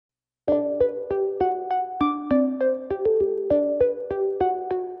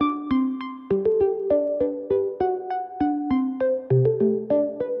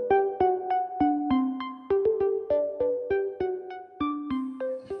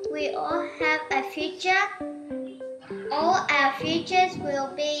We all have a future. All our futures will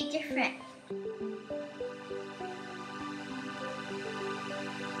be different.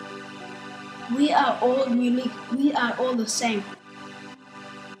 We are all unique. We are all the same.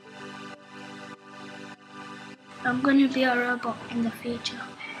 I'm gonna be a robot in the future.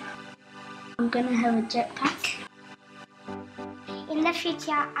 I'm gonna have a jetpack. In the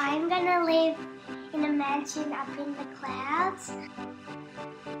future, I'm gonna live in a mansion up in the clouds.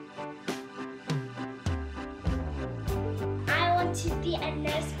 I want to be a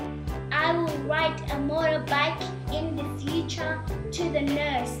nurse. I will ride a motorbike in the future to the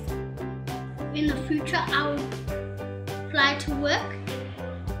nurse. In the future, I will fly to work.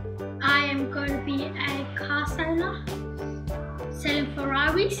 I am going to be a car seller, selling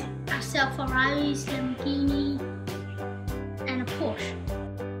Ferraris. I sell Ferraris, Lamborghini, and a Porsche.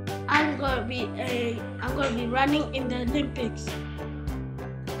 I'm going to be running in the Olympics.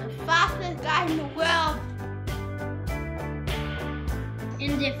 The fastest guy in the world.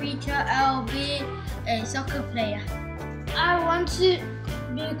 In the future, I'll be a soccer player. I want to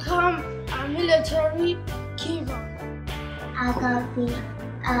become a military hero. I'm gonna be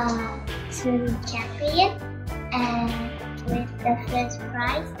a swimming champion and with the first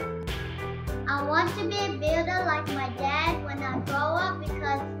prize. I want to be a builder like my dad when I grow up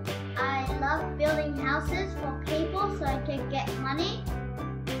because I love building houses for people so I can get money.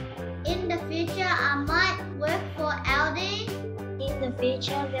 In the future, I might work for Audi. In the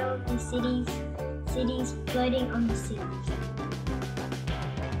future, there will be cities floating on the seas.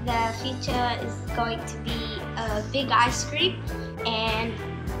 The future is going to be a big ice cream, and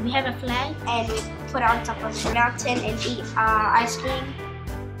We have a flag. and we put it on top of the mountain and eat ice cream.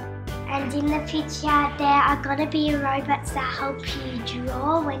 And in the future, there are gonna be robots that help you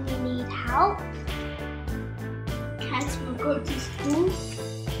draw when you need help. Cats will go to school.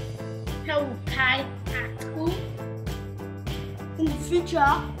 Help kite at school. In the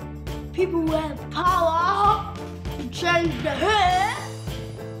future, people will have power to change the hair.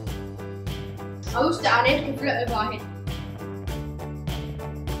 Host aan heeft gefluit waarin.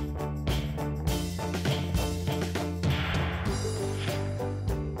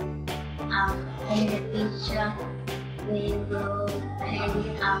 In the future, we will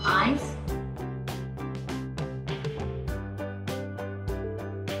paint our eyes.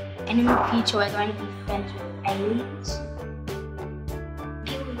 And in the future, we're going to be friends with aliens.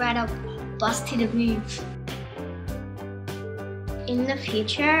 People ride a bus to the moon. In the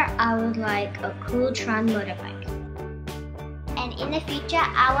future, I would like a cool Tron motorbike. And in the future,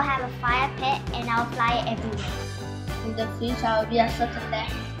 I will have a fire pit and I'll fly it everywhere. In the future, I will be a soccer player.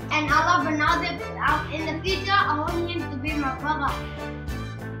 And I love Ronaldo. In the future, I want him to be my brother.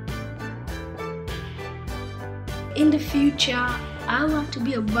 In the future, I want to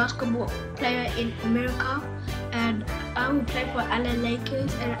be a basketball player in America, and I will play for LA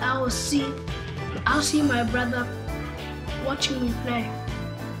Lakers, and I'll see my brother watching me play.